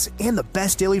options, and the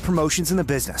best daily promotions in the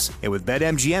business. And with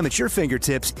BetMGM at your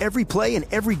fingertips, every play and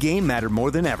every game matter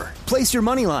more than ever. Place your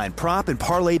moneyline, prop, and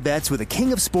parlay bets with the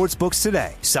king of sportsbooks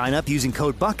today. Sign up using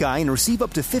code Buckeye and receive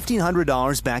up to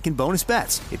 $1,500 back in bonus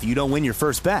bets if you don't win your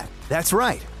first bet. That's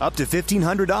right, up to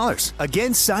 $1,500.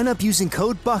 Again, sign up using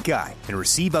code Buckeye and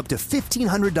receive up to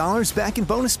 $1,500 back in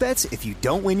bonus bets if you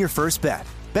don't win your first bet.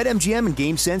 BetMGM and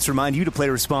GameSense remind you to play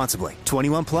responsibly.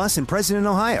 21 plus and present in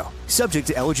Ohio. Subject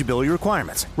to eligibility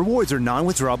requirements. Rewards are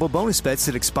non-withdrawable bonus bets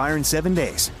that expire in 7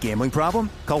 days. Gambling problem?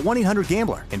 Call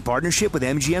 1-800-GAMBLER in partnership with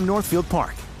MGM Northfield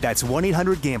Park. That's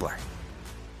 1-800-GAMBLER.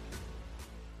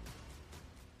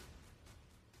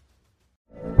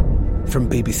 From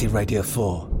BBC Radio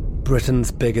 4,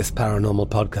 Britain's biggest paranormal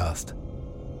podcast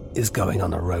is going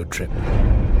on a road trip.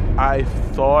 I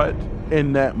thought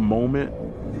in that moment,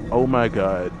 oh my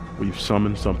God, we've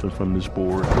summoned something from this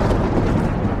board.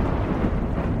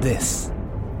 This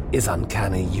is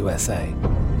Uncanny USA.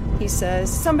 He says,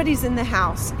 somebody's in the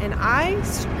house, and I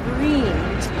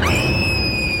screamed.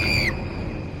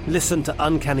 Listen to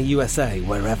Uncanny USA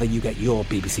wherever you get your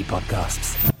BBC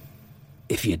podcasts,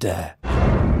 if you dare.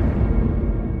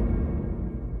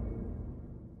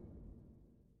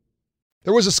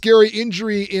 There was a scary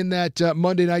injury in that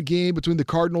Monday night game between the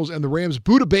Cardinals and the Rams.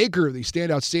 Budda Baker, the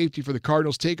standout safety for the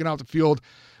Cardinals, taken off the field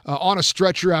on a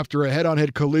stretcher after a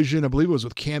head-on-head collision. I believe it was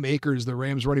with Cam Akers, the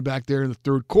Rams running back there in the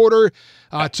third quarter.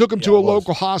 Took him to a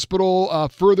local hospital.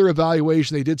 Further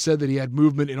evaluation, they did say that he had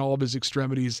movement in all of his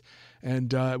extremities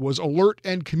and was alert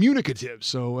and communicative.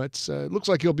 So it looks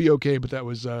like he'll be okay, but that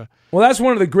was... Well, that's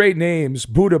one of the great names,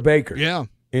 Budda Baker. Yeah.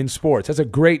 In sports. That's a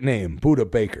great name, Budda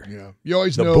Baker. Yeah. You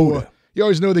always know... You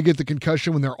always know they get the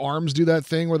concussion when their arms do that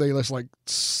thing where they just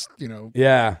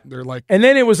yeah, they're like, and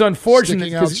then it was unfortunate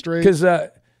because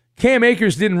Cam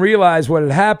Akers didn't realize what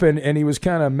had happened and he was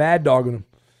kind of mad dogging him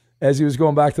as he was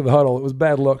going back to the huddle. It was a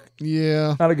bad look.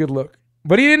 Yeah, not a good look.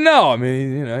 But he didn't know. I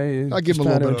mean, I give him a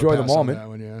little bit to enjoy of a pass the moment. On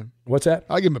that one, yeah. What's that?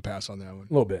 I give him a pass on that one.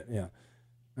 A little bit, yeah.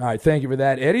 All right, thank you for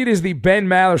that, Eddie. It is the Ben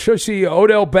Maller Show. See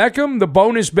Odell Beckham, the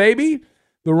bonus baby.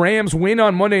 The Rams win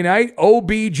on Monday night.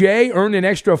 OBJ earned an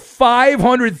extra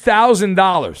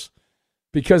 $500,000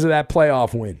 because of that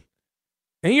playoff win.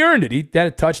 And he earned it. He had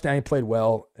a touchdown. He played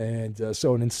well. And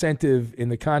so an incentive in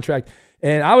the contract.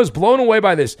 And I was blown away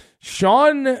by this.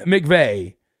 Sean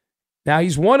McVay, now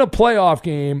he's won a playoff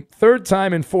game, third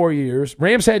time in 4 years.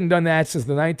 Rams hadn't done that since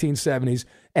the 1970s.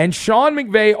 And Sean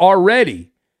McVay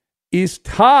already is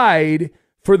tied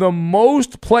for the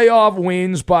most playoff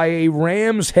wins by a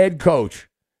Rams head coach.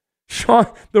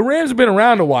 The Rams have been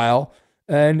around a while,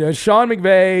 and Sean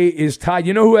McVay is tied.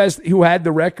 You know who had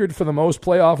the record for the most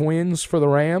playoff wins for the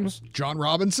Rams? John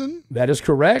Robinson? That is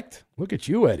correct. Look at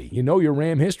you, Eddie. You know your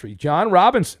Ram history. John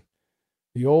Robinson,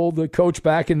 the old coach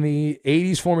back in the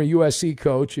 80s, former USC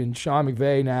coach, and Sean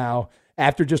McVay now,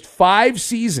 after just 5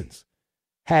 seasons,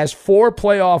 has 4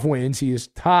 playoff wins. He is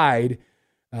tied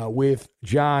with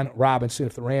John Robinson.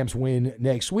 If the Rams win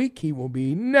next week, he will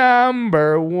be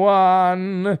number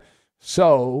 1.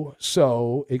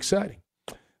 So exciting.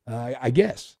 I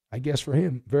guess for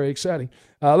him, very exciting.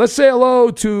 Let's say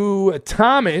hello to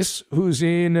Thomas, who's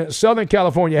in Southern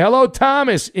California. Hello,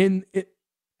 Thomas.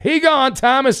 He gone.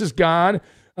 Thomas is gone.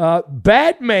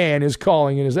 Batman is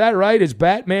calling in. Is that right? Is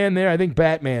Batman there? I think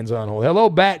Batman's on hold. Hello,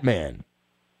 Batman.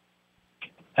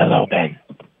 Hello, Ben.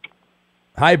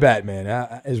 Hi,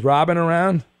 Batman. Is Robin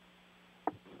around?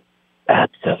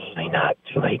 Absolutely not.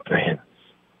 Too late for him.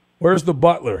 Where's the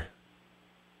butler?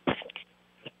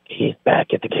 He's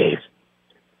back at the cave.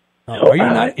 Are you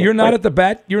not? You're not at the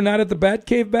bat. You're not at the Bat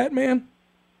Cave, Batman.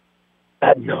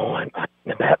 No, I'm in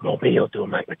the Batmobile doing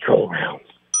my patrol rounds.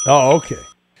 Oh, okay.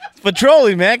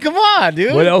 Patrolling, man. Come on,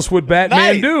 dude. What else would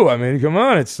Batman do? I mean, come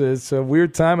on. It's a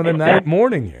weird time of the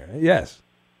morning here. Yes.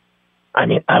 I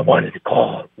mean, I wanted to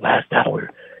call last hour.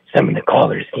 Some of the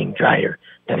callers seemed drier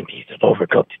than a piece of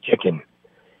overcooked chicken.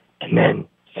 And then,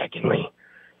 secondly,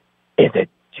 is it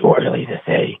too early to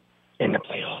say in the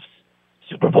playoffs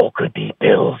Super Bowl could be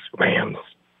Bills, Rams?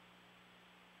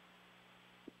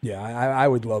 Yeah, I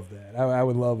would love that. I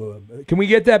would love a. Can we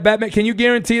get that, Batman? Can you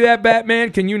guarantee that,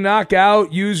 Batman? Can you knock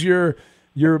out, use your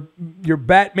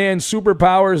Batman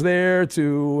superpowers there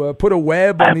to put a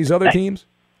web on these other teams?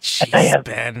 Jeez,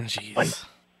 Ben. Jeez.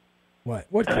 What?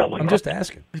 I'm just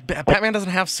asking. Batman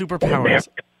doesn't have superpowers.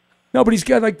 No, but he's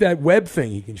got like that web thing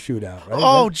he can shoot out, right?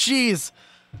 Oh, jeez.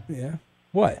 Yeah.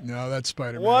 What? No, that's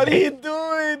Spider-Man. What are you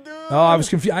doing, dude? Oh, I was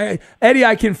confused. Eddie,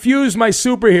 I confused my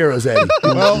superheroes, Eddie.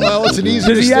 well, it's an easy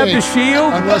Does he mistake, have the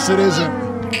shield? Unless it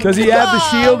isn't. Does he have the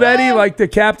shield, Eddie, like the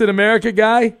Captain America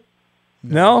guy?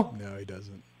 No? No, he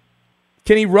doesn't.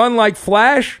 Can he run like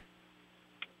Flash?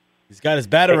 He's got his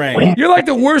Batarang. You're like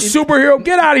the worst superhero.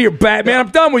 Get out of here, Batman.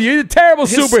 I'm done with you. You're a terrible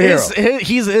superhero.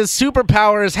 His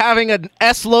superpower is having an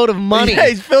S-load of money. Yeah,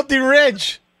 he's filthy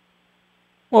rich.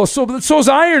 Well, so's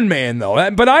Iron Man,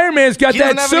 though. But Iron Man's got that suit.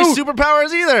 He doesn't have any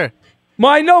superpowers either.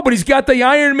 Well, I know, but he's got the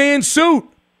Iron Man suit.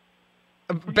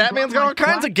 Batman's got all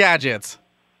kinds of gadgets.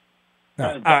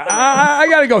 I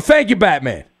got to go. Thank you,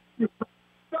 Batman.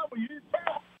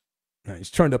 He's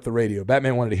turned up the radio.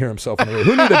 Batman wanted to hear himself on the radio.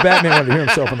 Who knew that Batman wanted to hear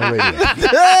himself on the radio?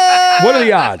 What are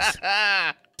the odds?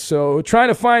 So trying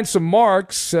to find some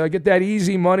marks, get that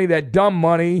easy money, that dumb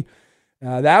money.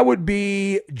 That would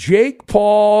be Jake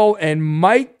Paul and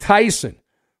Mike Tyson,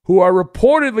 who are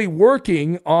reportedly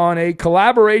working on a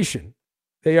collaboration.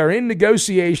 They are in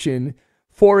negotiation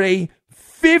for a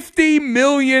 $50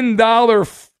 million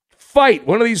fight,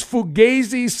 one of these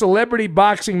Fugazi celebrity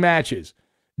boxing matches.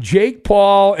 Jake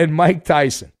Paul and Mike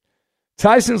Tyson.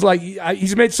 Tyson's like,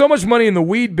 he's made so much money in the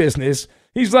weed business.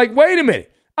 He's like, wait a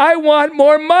minute. I want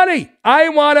more money. I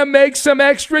want to make some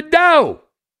extra dough.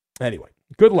 Anyway,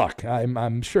 good luck.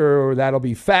 I'm sure that'll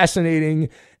be fascinating,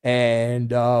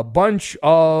 and a bunch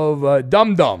of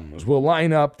dum-dums will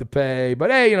line up to pay. But,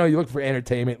 hey, you look for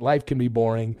entertainment. Life can be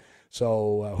boring.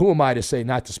 So who am I to say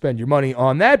not to spend your money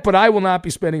on that? But I will not be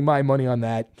spending my money on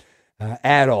that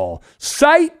at all.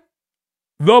 Cite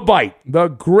the Bite, the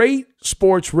great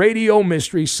sports radio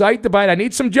mystery. Cite the Bite. I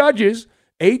need some judges.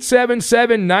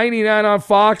 877-99 on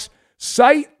Fox.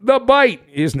 Cite the Bite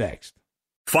is next.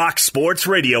 Fox Sports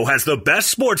Radio has the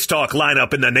best sports talk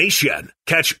lineup in the nation.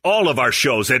 Catch all of our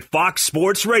shows at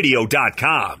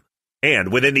foxsportsradio.com.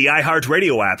 And within the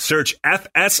iHeartRadio app, search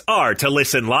FSR to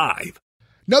listen live.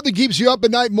 Nothing keeps you up at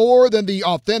night more than the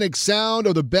authentic sound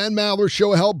of the Ben Maller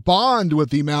Show. Help bond with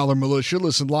the Maller Militia.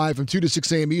 Listen live from 2 to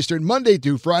 6 a.m. Eastern, Monday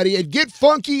through Friday, and get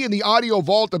funky in the audio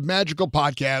vault of magical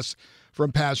podcasts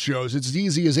from past shows. It's as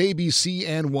easy as ABC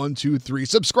and 1, 2, 3.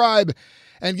 Subscribe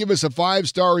and give us a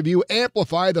 5-star review.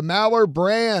 Amplify the Maller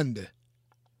brand.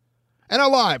 And now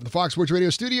live in the Fox Sports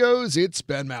Radio studios, it's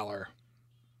Ben Maller.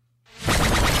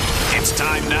 It's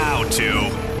time now to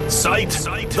Cite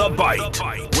the Bite,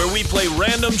 where we play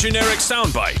random generic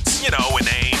sound bites.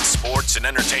 Inane sports and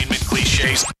entertainment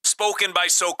cliches spoken by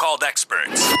so-called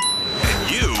experts. And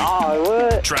you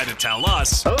try to tell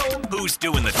us who's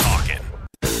doing the talking.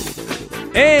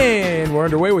 And we're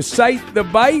underway with Cite the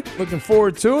Bite. Looking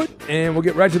forward to it. And we'll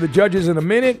get right to the judges in a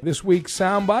minute. This week's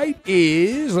soundbite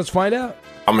is, let's find out.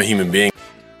 I'm a human being.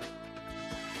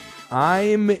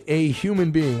 I'm a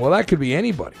human being. Well, that could be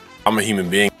anybody. I'm a human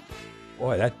being.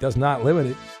 Boy, that does not limit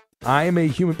it. I am a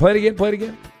human. Play it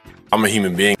again. I'm a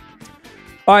human being.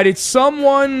 All right, it's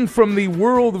someone from the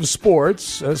world of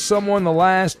sports, someone the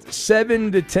last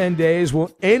 7 to 10 days.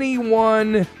 Will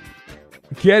anyone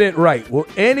get it right?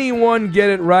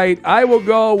 I will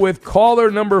go with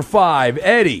caller number 5,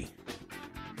 Eddie.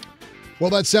 Well,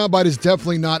 that soundbite is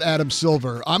definitely not Adam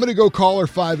Silver. I'm going to go caller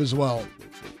 5 as well.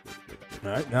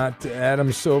 All right, not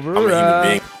Adam Silver. I'm a human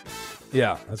being.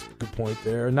 Yeah, that's a good point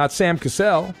there. Not Sam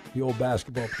Cassell, the old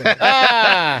basketball player.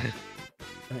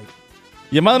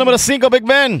 Llamada número 5, Big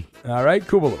Ben. All right,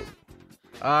 Kubaloo.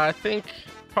 I think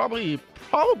probably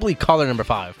caller number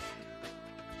 5.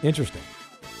 Interesting.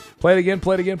 Play it again.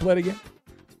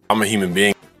 I'm a human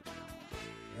being.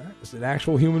 It's an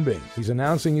actual human being. He's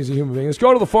announcing he's a human being. Let's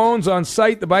go to the phones on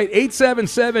Site the Bite.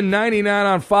 877-99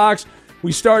 on Fox.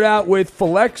 We start out with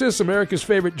Philexis, America's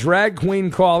favorite drag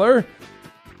queen caller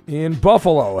in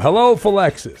Buffalo. Hello,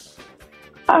 Philexis.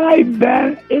 Hi,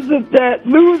 Ben. Isn't that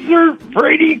loser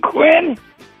Brady Quinn?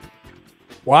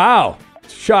 Wow.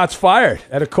 Shots fired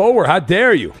at a coworker. How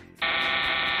dare you?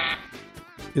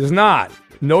 Is not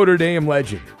Notre Dame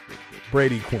legend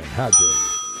Brady Quinn. How dare you?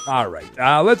 All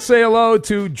right. Let's say hello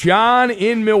to John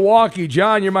in Milwaukee.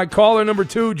 John, you're my caller number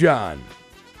 2, John.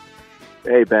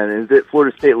 Hey, Ben. Is it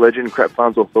Florida State legend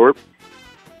Crepfonzo Thorpe?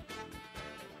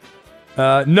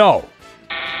 No.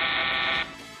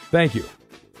 Thank you.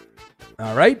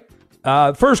 All right.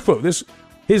 First clue.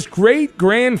 His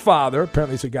great-grandfather,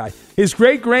 apparently it's a guy, his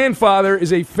great-grandfather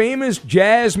is a famous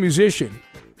jazz musician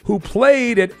who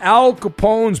played at Al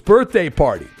Capone's birthday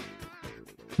party.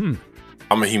 I'm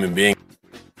a human being.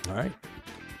 All right.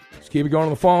 Let's keep it going on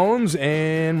the phones,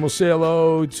 and we'll say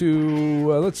hello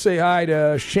to, let's say hi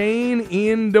to Shane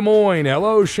in Des Moines.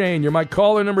 Hello, Shane. You're my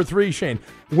caller number 3, Shane.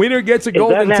 Winner gets a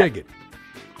golden ticket.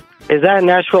 Is that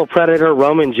Nashville Predator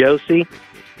Roman Josi?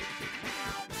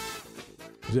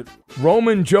 Is it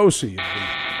Roman Josi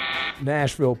of the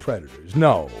Nashville Predators?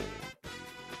 No.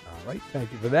 All right.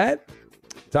 Thank you for that.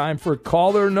 Time for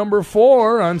caller number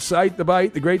 4 on Site the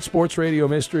Bite, the great sports radio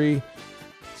mystery.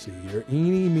 Let's see here.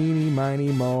 Eeny, meeny,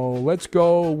 miny, mo. Let's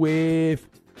go with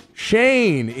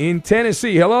Shane in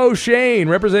Tennessee. Hello, Shane,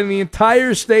 representing the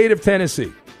entire state of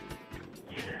Tennessee.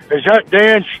 Is that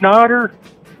Dan Snyder?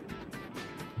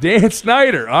 Dan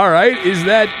Snyder. All right. Is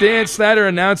that Dan Snyder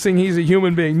announcing he's a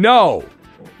human being? No.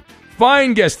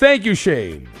 Fine guess. Thank you,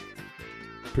 Shane.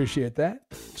 Appreciate that.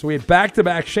 So we had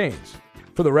back-to-back Shanes,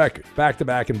 for the record.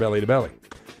 Back-to-back and belly-to-belly.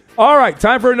 All right,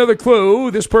 time for another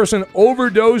clue. This person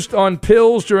overdosed on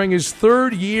pills during his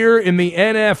 3rd year in the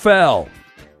NFL.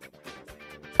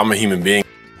 I'm a human being.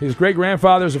 His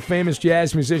great-grandfather is a famous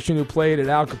jazz musician who played at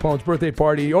Al Capone's birthday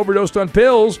party. He overdosed on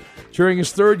pills during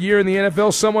his 3rd year in the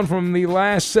NFL. Someone from the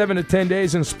last 7 to 10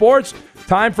 days in sports.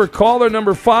 Time for caller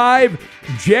number 5,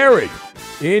 Jared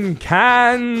in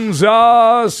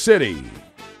Kansas City.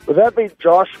 Would that be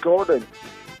Josh Gordon?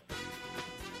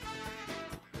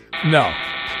 No.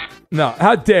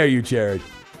 How dare you, Jared?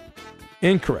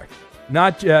 Incorrect.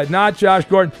 Not Josh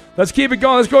Gordon. Let's keep it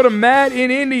going. Let's go to Matt in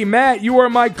Indy. Matt, you are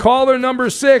my caller number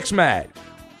 6, Matt.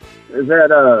 Is that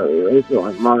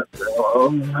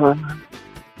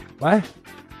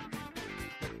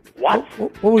What?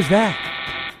 What was that?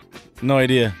 No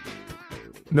idea.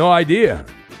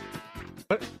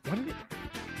 What did it?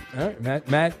 All right,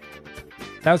 Matt.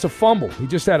 That was a fumble. He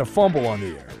just had a fumble on the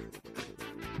air.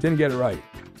 Didn't get it right.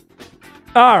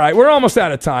 All right, we're almost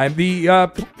out of time.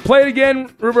 Play it again,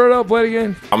 Roberto. Play it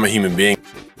again. I'm a human being.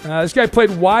 This guy played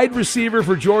wide receiver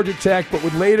for Georgia Tech, but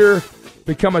would later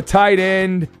become a tight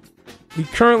end. He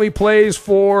currently plays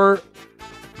for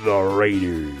the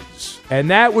Raiders. And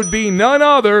that would be none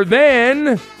other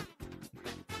than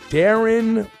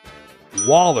Darren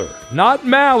Waller. Not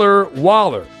Maller,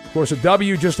 Waller. Of course, a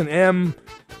W, just an M.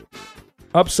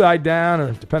 Upside down,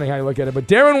 or depending how you look at it. But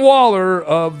Darren Waller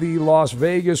of the Las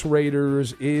Vegas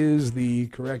Raiders is the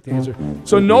correct answer.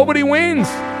 So nobody wins.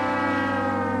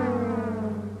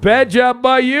 Bad job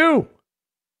by you.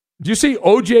 Did you see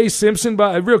O.J. Simpson?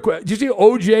 Real quick, did you see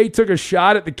O.J. took a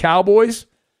shot at the Cowboys?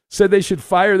 Said they should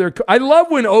fire their... I love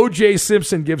when O.J.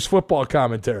 Simpson gives football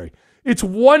commentary. It's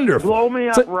wonderful. Blow me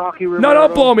up, Rocky Roberto. No,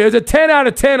 don't blow me. It's a 10 out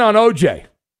of 10 on O.J.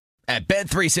 At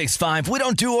Bet365, we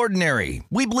don't do ordinary.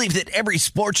 We believe that every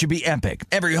sport should be epic.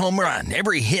 Every home run,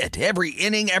 every hit, every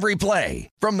inning, every play.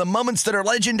 From the moments that are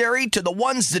legendary to the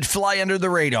ones that fly under the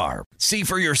radar. See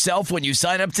for yourself when you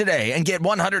sign up today and get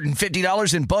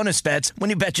 $150 in bonus bets when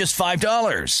you bet just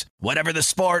 $5. Whatever the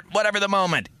sport, whatever the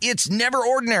moment, it's never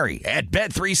ordinary at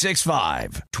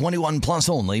Bet365. 21 plus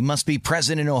only. Must be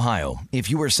present in Ohio. If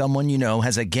you or someone you know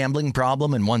has a gambling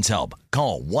problem and wants help,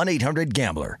 call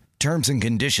 1-800-GAMBLER. Terms and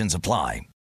conditions apply.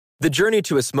 The journey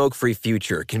to a smoke-free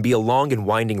future can be a long and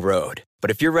winding road,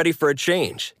 but if you're ready for a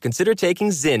change, consider taking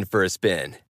Zyn for a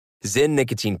spin. Zyn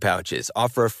nicotine pouches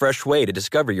offer a fresh way to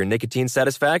discover your nicotine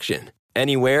satisfaction.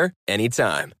 Anywhere,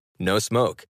 anytime. No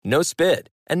smoke, no spit,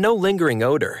 and no lingering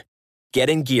odor. Get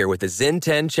in gear with the Zyn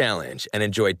 10 Challenge and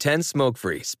enjoy 10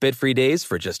 smoke-free, spit-free days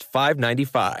for just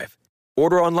 $5.95.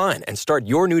 Order online and start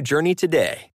your new journey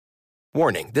today.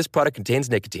 Warning, this product contains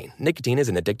nicotine. Nicotine is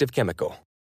an addictive chemical.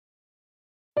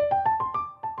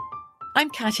 I'm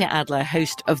Katya Adler,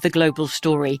 host of The Global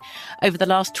Story. Over the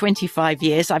last 25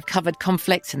 years, I've covered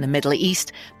conflicts in the Middle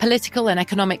East, political and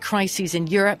economic crises in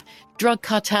Europe, drug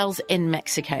cartels in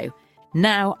Mexico.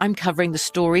 Now I'm covering the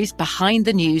stories behind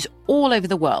the news all over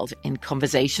the world in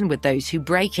conversation with those who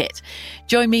break it.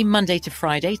 Join me Monday to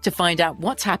Friday to find out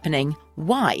what's happening,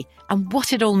 why, and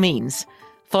what it all means.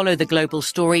 Follow The Global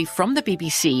Story from the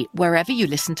BBC wherever you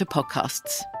listen to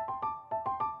podcasts.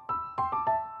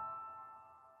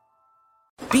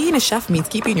 Being a chef means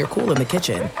keeping your cool in the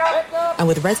kitchen. And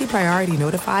with Resi Priority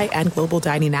Notify and Global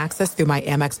Dining Access through my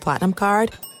Amex Platinum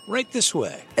card, right this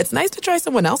way. It's nice to try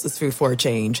someone else's food for a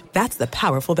change. That's the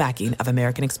powerful backing of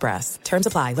American Express. Terms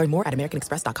apply. Learn more at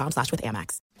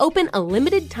americanexpress.com/withAmex. Open a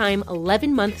limited-time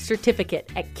 11-month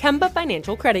certificate at Kemba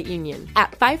Financial Credit Union.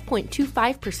 At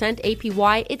 5.25%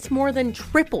 APY, it's more than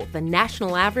triple the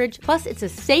national average, plus it's a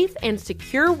safe and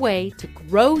secure way to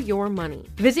grow your money.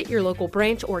 Visit your local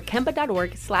branch or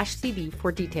kemba.org/cb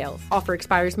for details. Offer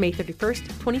expires May 31st,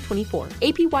 2024.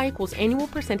 APY equals annual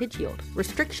percentage yield.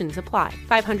 Restrictions apply.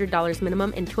 $500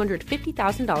 minimum and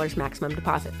 $250,000 maximum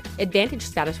deposit. Advantage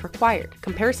status required.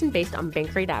 Comparison based on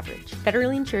bank rate average.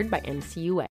 Federally insured by NCUA.